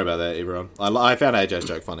 sorry about that, everyone. I found AJ's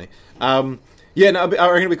joke funny. Yeah, no, I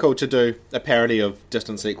reckon it'd be cool to do a parody of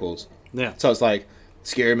distant sequels. Yeah. So it's like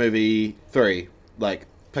Scary Movie 3, like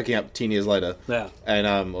picking up 10 years later. Yeah. And,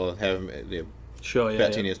 or have Sure, yeah. about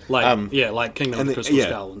yeah. 10 years. Like Kingdom of the Crystal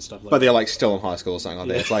Skull and stuff like but that. they're like still in high school or something like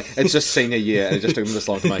that. It's like it's just senior year, and it just took them this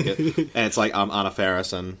long to make it. And it's like Anna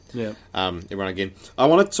Faris and everyone again. I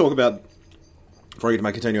want to talk about before we get to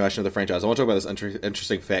my continuation of the franchise. I want to talk about this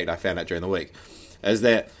interesting fact I found out during the week, is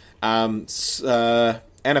that Anna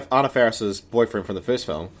Faris's boyfriend from the first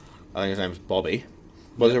film, I think his name's Bobby,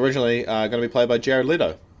 was originally going to be played by Jared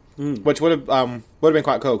Leto, which would have been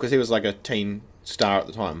quite cool because he was like a teen star at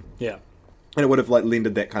the time. Yeah. And it would have like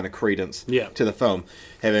lended that kind of credence Yeah. to the film,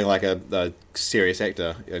 having like a serious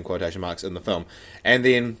actor in quotation marks in the film. And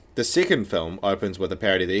then the second film opens with a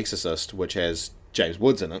parody of The Exorcist, which has James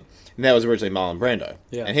Woods in it, and that was originally Marlon Brando.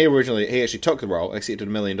 Yeah. And he actually took the role, accepted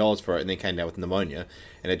 $1 million for it, and then came down with pneumonia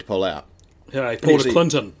and had to pull out. Yeah, Paul actually-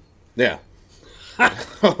 Clinton. Yeah.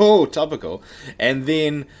 Oh, topical. And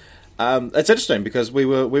then it's interesting because we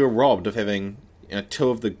were robbed of having two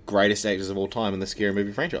of the greatest actors of all time in the Scary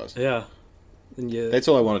Movie franchise. Yeah. And yeah. That's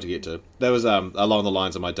all I wanted to get to. That was along the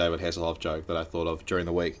lines of my David Hasselhoff joke that I thought of during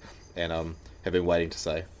the week and have been waiting to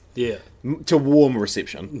say. Yeah. To warm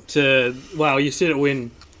reception. You said it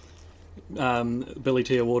when Billy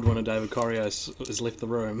T. Award winner David Corrios has left the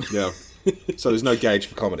room. Yeah. So there's no gauge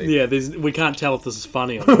for comedy. Yeah, we can't tell if this is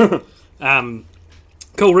funny or not.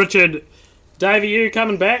 Cool, Richard. Dave, are you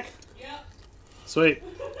coming back? Yeah. Sweet.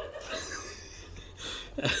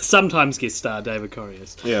 Sometimes guest star David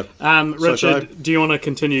Corrios. Yeah. Richard, do you want to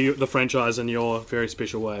continue the franchise in your very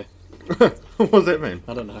special way? What does that mean?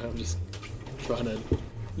 I don't know. I'm just trying to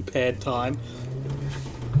pad time.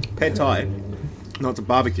 Pad Thai. No, it's a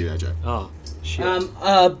barbecue, AJ. Oh, shit.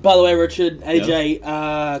 By the way, Richard,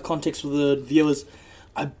 AJ, context for the viewers,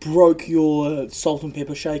 I broke your salt and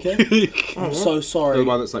pepper shaker. I'm so sorry. The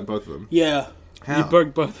one that's like both of them. Yeah. How? You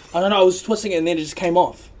broke both. I don't know, I was twisting it and then it just came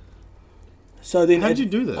off. So then How'd you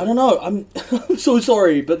do that? I don't know, I'm so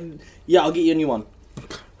sorry, but yeah, I'll get you a new one.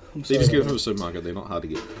 So you just get it from the supermarket. They're not hard to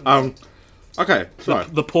get. Okay, sorry.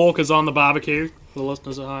 The pork is on the barbecue for the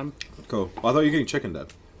listeners at home. Cool. I thought you were getting chicken, Dad.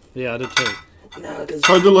 Yeah, I did too. No, because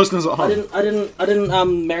So the listeners at I home. didn't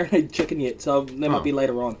marinate chicken yet, so that might be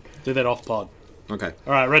later on. Do that off pod. Okay.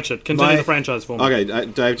 All right, Richard, continue the franchise for me. Okay,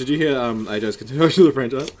 Dave, did you hear AJ's continuation of the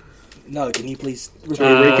franchise? No, can you please Should we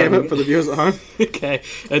recap it for the viewers at home? Okay,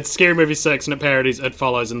 it's Scary Movie 6 and it parodies It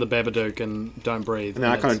Follows and The Babadook and Don't Breathe.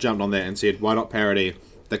 Now I kind of jumped on that and said, why not parody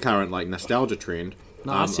the current like nostalgia trend?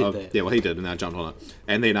 No, I said that. Yeah, well, he did, and I jumped on it.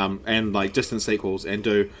 And then and like distant sequels, and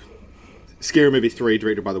do Scary Movie 3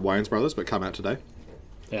 directed by the Wayans brothers, but come out today.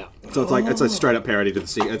 Yeah. So it's like it's a straight up parody to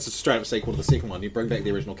the it's a straight up sequel to the second one. You bring back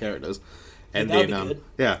the original characters, and That'd then be good.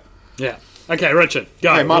 yeah. Yeah. Okay, Richard,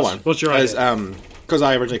 go. Hey, my one. What's your is, idea? because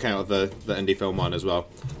I originally came out with the indie film one as well,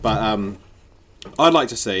 but I'd like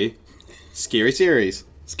to see Scary Series.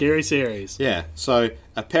 Scary Series. Yeah, so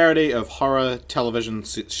a parody of horror television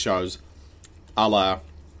shows, a la,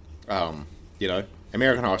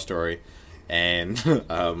 American Horror Story, and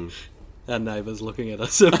Our neighbour's looking at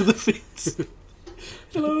us over the fence.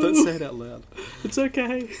 Hello. don't say it out loud. It's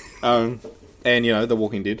okay. And The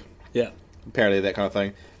Walking Dead, Yeah. parody of that kind of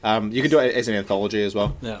thing. You could do it as an anthology as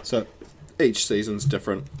well. Yeah. So each season's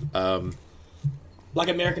different. like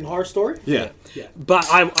American Horror Story? Yeah. Yeah.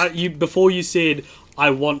 But you before you said I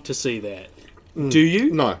want to see that. Do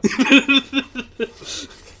you? No.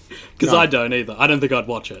 Because No. I don't either. I don't think I'd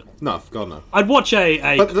watch it. No. God no. I'd watch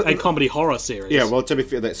a But comedy horror series. Yeah. Well, to be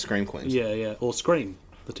fair, that's Scream Queens. Yeah, or Scream,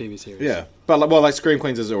 the TV series. Yeah. But like Scream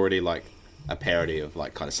Queens is already like a parody of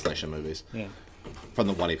like kind of slasher movies Yeah. from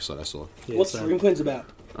the one episode I saw. Yeah, What's so- Scream Queens about?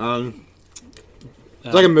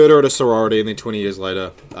 It's like a murder at a sorority, and then 20 years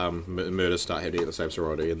later, murders start happening at the same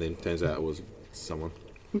sorority, and then turns out it was someone.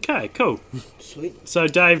 Okay, cool. Sweet. So,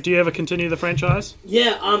 Dave, do you ever continue the franchise?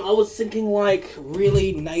 Yeah, I was thinking like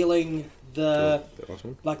really nailing the That last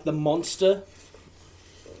one? like the monster,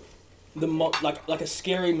 like a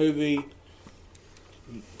scary movie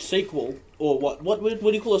sequel or what do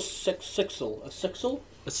you call a sextuple? A sextuple?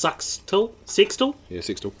 A sextil? Sextil? Yeah,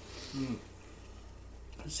 Sextuple.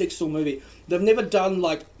 A sextuple movie. They've never done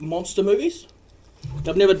like monster movies.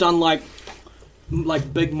 They've never done like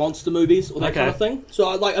big monster movies or that Okay. kind of thing. So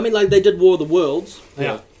I mean they did War of the Worlds.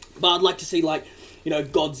 Yeah. But I'd like to see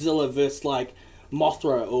Godzilla versus like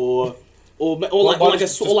Mothra or like a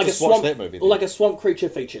swamp that movie, or like a swamp creature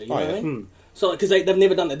feature. You know what I yeah. mean? So because they've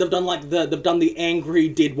never done that. They've done they've done the angry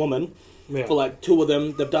dead woman Yeah. for like two of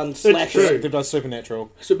them. They've done true. slasher, They've done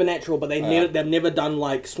Supernatural. supernatural, but they've never done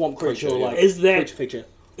like swamp creature or Creature, like yeah. Is that- creature feature.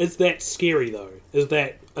 Is that scary, though? Is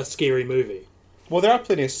that a scary movie? Well, there are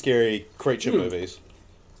plenty of scary creature movies.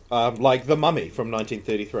 Like The Mummy from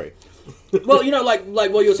 1933. Well, like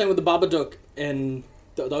what you were saying with the Babadook and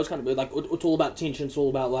those kind of like it's all about tension. It's all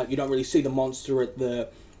about like you don't really see the monster at the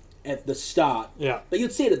start. Yeah. But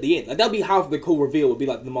you'd see it at the end. Like that'd be half the cool reveal. Would be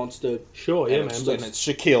like the monster. Sure, yeah, man. And it's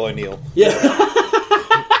Shaquille O'Neal. Yeah.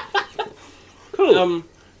 Cool.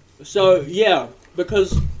 So yeah,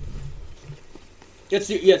 because it's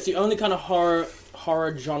the only kind of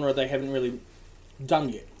horror genre they haven't really done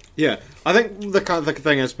yet. Yeah, I think the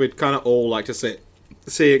thing is we'd kind of all like to see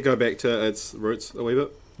it go back to its roots a wee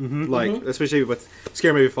bit. Mm-hmm. Especially with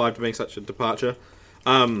Scary Movie 5 being such a departure.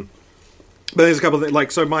 But there's a couple of things,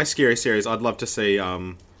 like, so my Scary Series, I'd love to see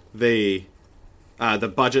the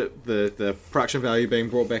budget, the production value being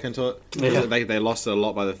brought back into it. Yeah. They lost it a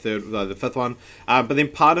lot by the fifth one. But then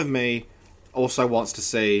part of me also wants to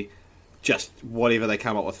see just whatever they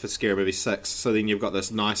come up with for Scary Movie 6. So then you've got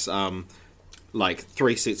this nice,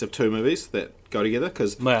 3 sets of 2 movies that go together,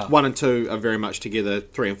 because Wow. 1 and 2 are very much together,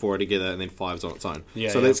 3 and 4 are together, and then 5's on its own. Yeah,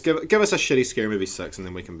 so yeah. let's give us a shitty Scary Movie 6, and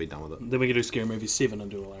then we can be done with it. Then we can do Scary Movie 7 and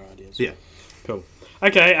do all our ideas. Yeah. Cool.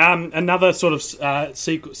 Okay, another sort of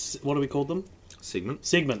what do we call them? Segment.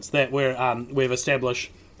 Segments that we've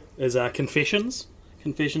established is Confessions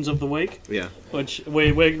of the Week, Yeah. which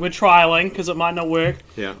we're trialing because it might not work.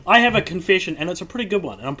 Yeah. I have a confession, and it's a pretty good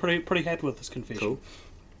one, and I'm pretty happy with this confession.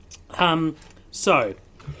 Cool. So,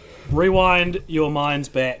 rewind your minds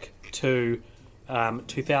back to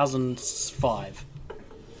 2005.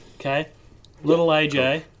 Okay? Little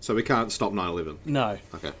AJ. So we can't stop 9/11. No,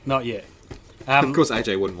 Okay. not yet. Of course,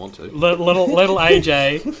 AJ wouldn't want to. Little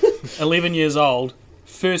AJ, 11 years old,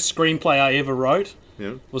 first screenplay I ever wrote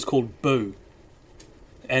Yeah. was called Boo.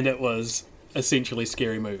 And it was essentially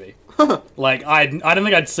Scary Movie. Like, I don't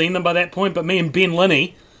think I'd seen them by that point, but me and Ben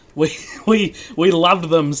Linney, we loved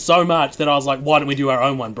them so much that I was like, why don't we do our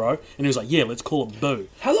own one, bro? And he was like, yeah, let's call it Boo.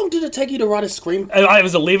 How long did it take you to write a screen? I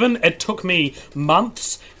was 11. It took me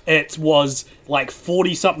months. It was like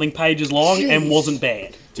 40-something pages long and Jeez. wasn't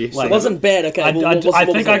bad. Jeez. Like, It wasn't bad. Okay, I what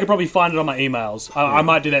think I could probably find it on my emails. I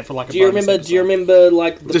might do that for like a Do you bonus remember? episode. Do you remember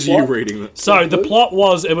like the Just plot? you reading it. So the plot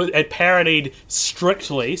was it parodied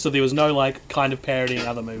strictly, so there was no like kind of parodying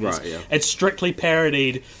other movies. Right, yeah. It strictly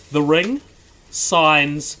parodied The Ring,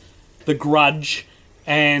 Signs, The Grudge,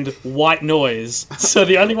 and White Noise. So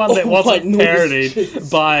the only one that wasn't White Noise, parodied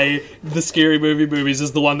jeez. by the Scary Movie movies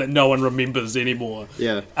is the one that no one remembers anymore.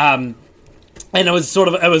 Yeah. And it was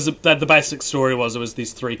the basic story was it was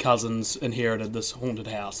these three cousins inherited this haunted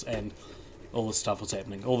house and all this stuff was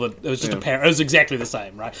happening. It was just it was exactly the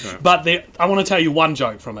same, right? But I want to tell you one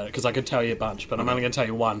joke from it because I could tell you a bunch, but I'm only going to tell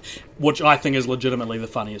you one, which I think is legitimately the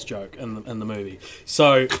funniest joke in the movie.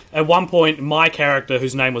 So at one point, my character,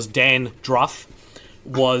 whose name was Dan Druff,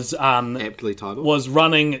 was Aptly titled. was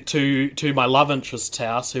running to my love interest's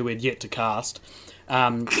house, who we'd yet to cast.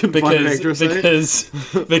 Find an actress,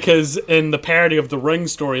 Because in the parody of the Ring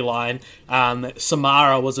storyline,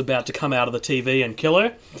 Samara was about to come out of the TV and kill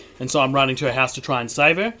her, and so I'm running to her house to try and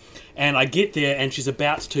save her. And I get there, and she's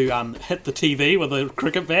about to hit the TV with a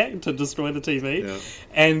cricket bat to destroy the TV. Yeah.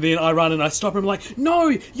 And then I run and I stop her. I'm like, "No,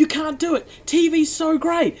 you can't do it. TV's so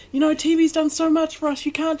great. You know, TV's done so much for us.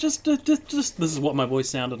 You can't just." This is what my voice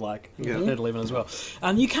sounded like at 11 as well.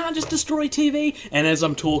 You can't just destroy TV. And as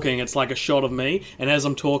I'm talking, it's like a shot of me. And as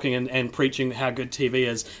I'm talking and preaching how good TV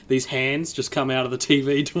is, these hands just come out of the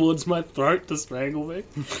TV towards my throat to strangle me.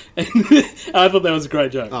 And I thought that was a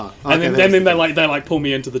great joke. Oh, okay, and then they pull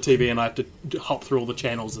me into the TV, and I have to hop through all the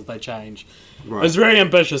channels as they change. Right. It was very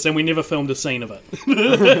ambitious, and we never filmed a scene of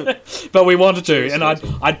it. But we wanted to, and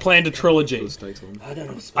I'd planned a trilogy. I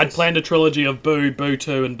don't know. I'd planned a trilogy of Boo, Boo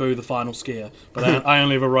 2, and Boo the Final Scare. But I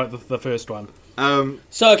only ever wrote the first one.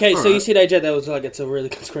 So you Alright. said AJ that was like it's a really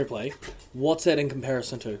good screenplay. What's that in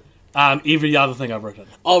comparison to? Every other thing I've written.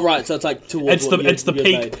 Oh right, so it's like towards It's the you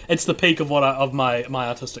peak. made. It's the peak of my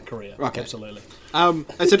artistic career. Okay. Absolutely.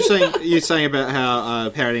 It's interesting you saying about how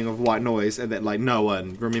parodying of White Noise and that like no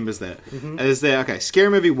one remembers that. Is there Scary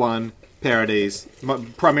Movie 1 parodies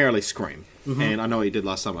primarily Scream, and I know what you did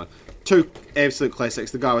last summer. 2 absolute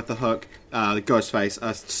classics. The Guy with the Hook, the Ghostface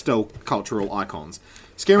are still cultural icons.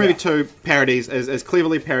 Scary Movie 2 parodies as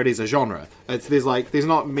cleverly parodies a genre. There's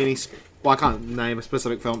not many. Well, I can't name a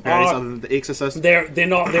specific film parodies other than The Exorcist. They're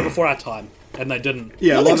before our time, and they didn't.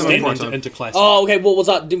 Yeah, a lot of them extend before our time. into classic. Oh, okay. What was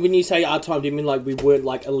that? When you say our time, do you mean like we weren't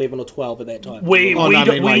like 11 or 12 at that time?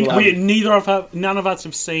 None of us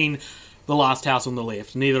have seen The Last House on the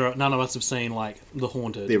Left. None of us have seen like The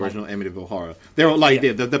Haunted, The original Amityville Horror. They're all like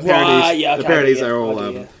the parodies. The parodies are all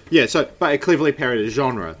but it cleverly parodied a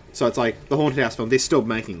genre. So it's like the Haunted House film. They're still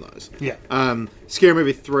making those. Yeah. Scary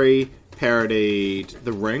Movie 3 parodied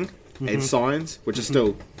The Ring and Signs, which is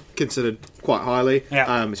still considered quite highly.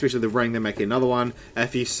 Yeah. Especially The Ring, they're making another one.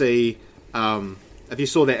 If you saw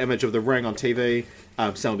that image of The Ring on TV,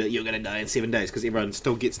 someone will be like, "You're going to die in 7 days," because everyone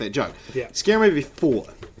still gets that joke. Yeah. Scary Movie 4,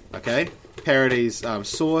 parodies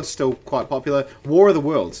Saw, still quite popular. War of the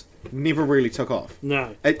Worlds never really took off.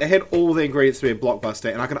 No. It had all the ingredients to be a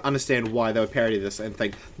blockbuster, and I can understand why they would parody this and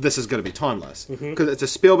think this is going to be timeless. Because it's a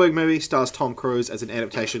Spielberg movie, stars Tom Cruise as an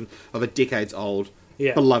adaptation of a decades-old,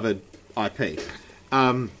 beloved IP.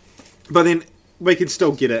 But then we can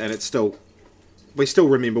still get it, and we still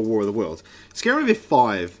remember War of the Worlds. Scary Movie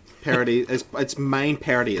 5 parody its main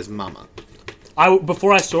parody is Mama.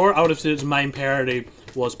 Before I saw it, I would have said its main parody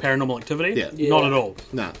was Paranormal Activity. Yeah. Not at all.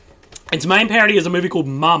 Nah. Its main parody is a movie called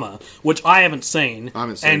Mama, which I haven't seen. I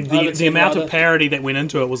haven't seen. And I haven't the seen amount either. of parody that went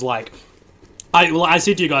into it was like... I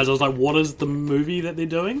said to you guys, I was like, what is the movie that they're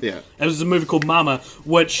doing? Yeah. It was a movie called Mama,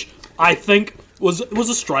 which I think was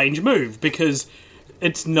a strange move, because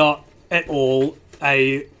it's not at all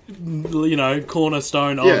a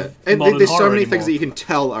cornerstone of and modern there's horror so many anymore. things that you can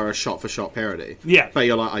tell are a shot-for-shot parody. Yeah. But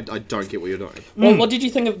you're like, I don't get what you're doing. What did you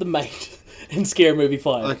think of the maid in Scary Movie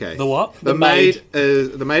 5? Okay. The what? The maid.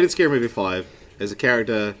 maid in Scary Movie 5 is a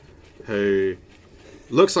character who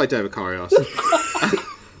looks like David Karios.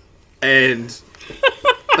 And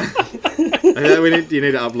you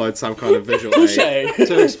need to upload some kind of visual aid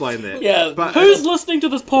to explain that. Yeah. But Who's listening to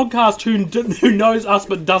this podcast who knows us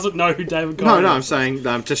but doesn't know who David Gold is? no, I'm saying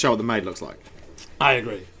to show what the maid looks like. I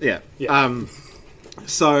agree. Yeah. Yeah.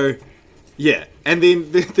 So, yeah. And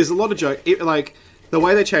then there's a lot of joke. Like, the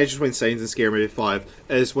way they change between scenes in Scary Movie 5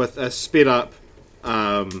 is with a sped up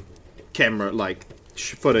camera, like,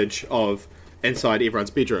 footage of inside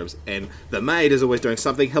everyone's bedrooms. And the maid is always doing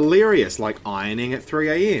something hilarious, like ironing at 3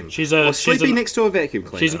 a.m. or sleeping next to a vacuum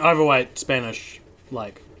cleaner. She's an overweight Spanish,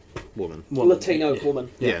 woman. Latino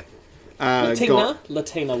woman. Yeah.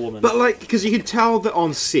 Latina woman. But, like, because you can tell that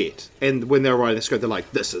on set, and when they're writing the script, they're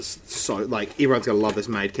like, this is so, like, everyone's going to love this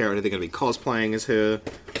maid character. They're going to be cosplaying as her.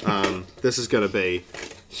 This is going to be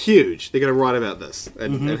huge. They're going to write about this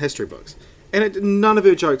in history books. And none of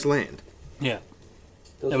her jokes land. Yeah.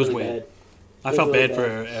 That was really weird. bad. I felt bad for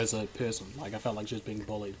her as a person. Like, I felt like she was being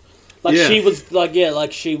bullied. Like Yeah. she was like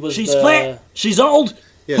she was. She's fat. She's old.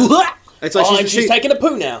 Yeah. It's like and she's taking a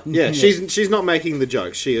poo now. Yeah, she's not making the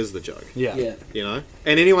joke. She is the joke. Yeah. Yeah. You know,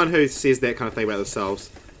 and anyone who says that kind of thing about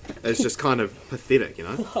themselves is just kind of pathetic. You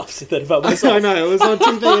know. I've said that about myself. I know, it was on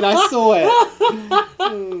TV and I saw it.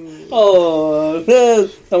 Oh,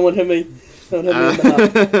 someone hit me. Someone hit me in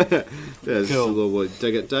the heart. There's Cool. a little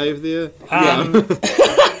dig at Dave there.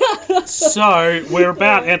 So we're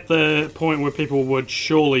about at the point where people would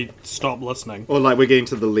surely stop listening. Or like we're getting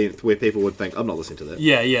to the length where people would think, I'm not listening to that.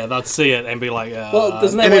 Yeah, they'd see it and be like, Well,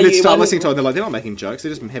 doesn't that And then why they'd you- start why- listening to it and they're like, they're not making jokes,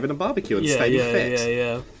 they're just having a barbecue and stating facts.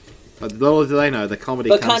 yeah. But little do they know, the comedy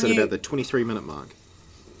But comes can't at you- about the 23-minute mark.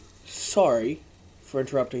 Sorry for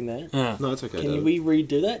interrupting that. No, it's okay. Can David. we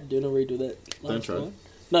redo that? Do you want to redo that last try. line?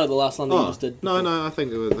 No, the last line that you just did. No, I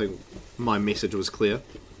think my message was clear.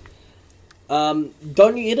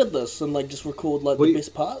 Don't you edit this and like just record like the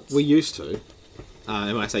best parts? We used to.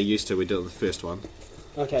 And when I say used to, we did it the first one.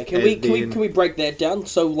 Okay, And then- can we break that down?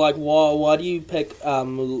 So like, why do you pick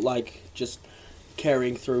like just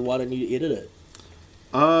carrying through? Why don't you edit it?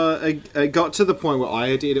 It got to the point where I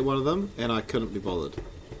had to edit one of them, and I couldn't be bothered.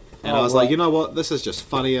 And I was right. like, you know what? This is just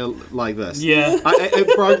funnier like this. Yeah.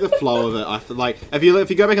 It broke the flow of it. I feel like if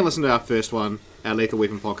you go back and listen to our first one, our Lethal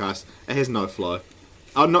Weapon podcast, it has no flow.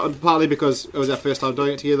 Not partly because it was our first time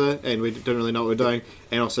doing it together, and we didn't really know what we were doing,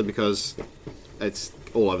 and also because it's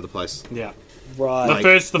all over the place. Yeah. Right. The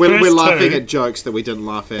first we're laughing two, at jokes that we didn't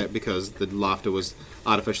laugh at because the laughter was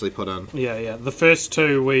artificially put in. Yeah. The first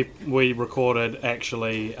two we recorded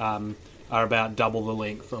actually are about double the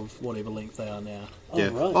length of whatever length they are now. Yeah.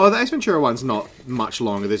 right. Oh, the Ace Ventura one's not much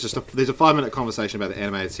longer. There's a 5-minute conversation about the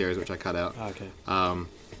animated series which I cut out. Okay.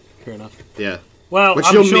 Fair enough. Yeah. Well, Which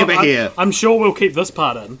I'm you'll sure, never hear. I'm sure we'll keep this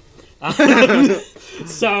part in.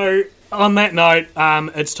 So, on that note,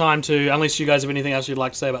 it's time to, unless you guys have anything else you'd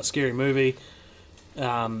like to say about Scary Movie.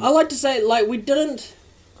 I like to say like we didn't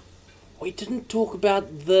talk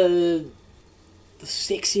about the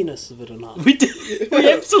sexiness of it enough. We did.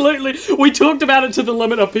 We absolutely. We talked about it to the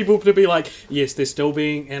limit of people to be like, yes, they're still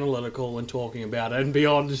being analytical and talking about it, and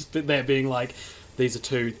beyond just that being like, these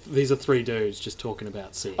are three dudes just talking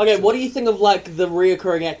about sex. Okay, what do you think of like the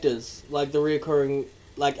reoccurring actors, like the reoccurring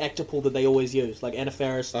like actor pool that they always use, like Anna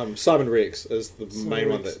Faris? Simon Rex is the main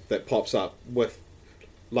one Rex. that pops up with,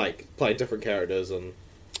 like, playing different characters and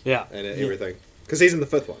Yeah. everything. Because he's in the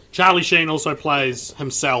fifth one. Charlie Sheen also plays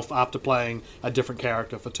himself after playing a different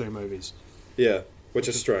character for 2 movies. Yeah, which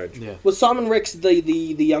is strange. Yeah. Was Simon Rex the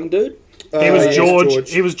young dude? He was yes,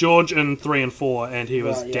 George. He was George in 3 and 4, and he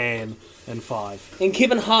was Right, yeah. Dan in 5. And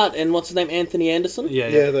Kevin Hart and what's his name, Anthony Anderson? Yeah.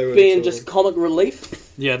 they were Being just comic relief.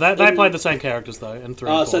 Yeah, they played the same characters though in 3 and 4.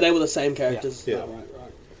 Oh, so they were the same characters. Yeah.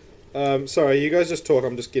 Oh, right. Sorry, you guys just talk.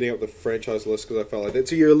 I'm just getting up the franchise list because I felt like that.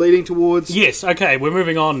 So you're leading towards... Yes. Okay, we're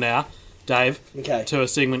moving on now, Dave. Okay. To a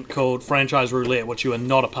segment called Franchise Roulette, which you are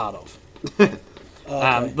not a part of.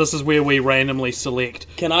 Okay. This is where we randomly select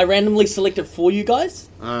Can I randomly select it for you guys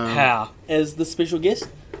how. as the special guest?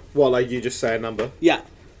 What, like you just say a number? Yeah.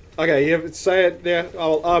 Okay, you say it there.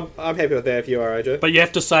 I'm happy with that if you are, AJ. But you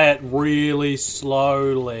have to say it really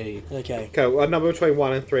slowly. Okay. Okay, a number between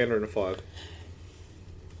 1 and 305.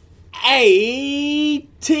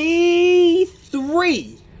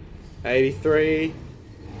 83. 83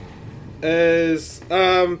 is...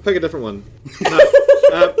 pick a different one. No.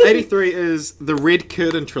 83 is the Red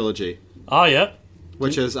Curtain trilogy, Oh yeah,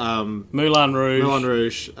 which is Moulin Rouge, Moulin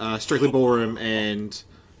Rouge, Strictly Ballroom, and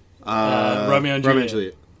Romeo and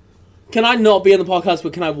Juliet. Can I not be on the podcast,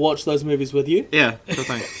 but can I watch those movies with you? Yeah, sure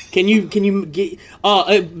thing. Can you get?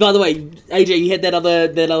 Oh, by the way, AJ, you had that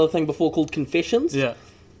other thing before called Confessions. Yeah.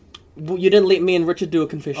 Well, you didn't let me and Richard do a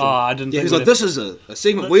confession. Oh, I didn't. Yeah, think he's we'd like, have- this is a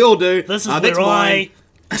segment we all do. This is that's where mine.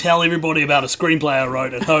 I tell everybody about a screenplay I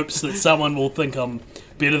wrote in hopes that someone will think I'm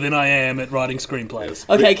better than I am at writing screenplays.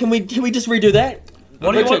 Okay, can we just redo that?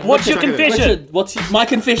 What do you want? Richard, What's your Richard, confession? Richard, my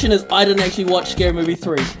confession is I didn't actually watch Scary Movie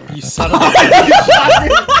 3. You son of a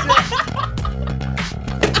bitch.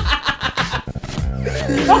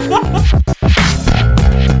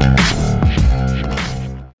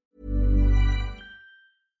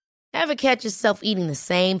 Ever catch yourself eating the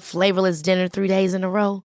same flavorless dinner 3 days in a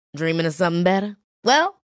row? Dreaming of something better?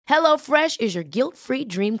 Well, HelloFresh is your guilt-free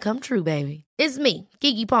dream come true, baby. It's me,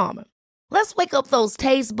 Keke Palmer. Let's wake up those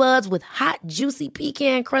taste buds with hot, juicy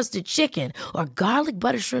pecan-crusted chicken or garlic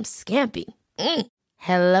butter shrimp scampi.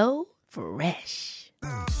 Hello Fresh.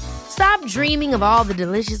 Stop dreaming of all the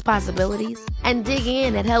delicious possibilities and dig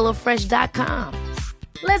in at HelloFresh.com.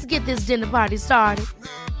 Let's get this dinner party started.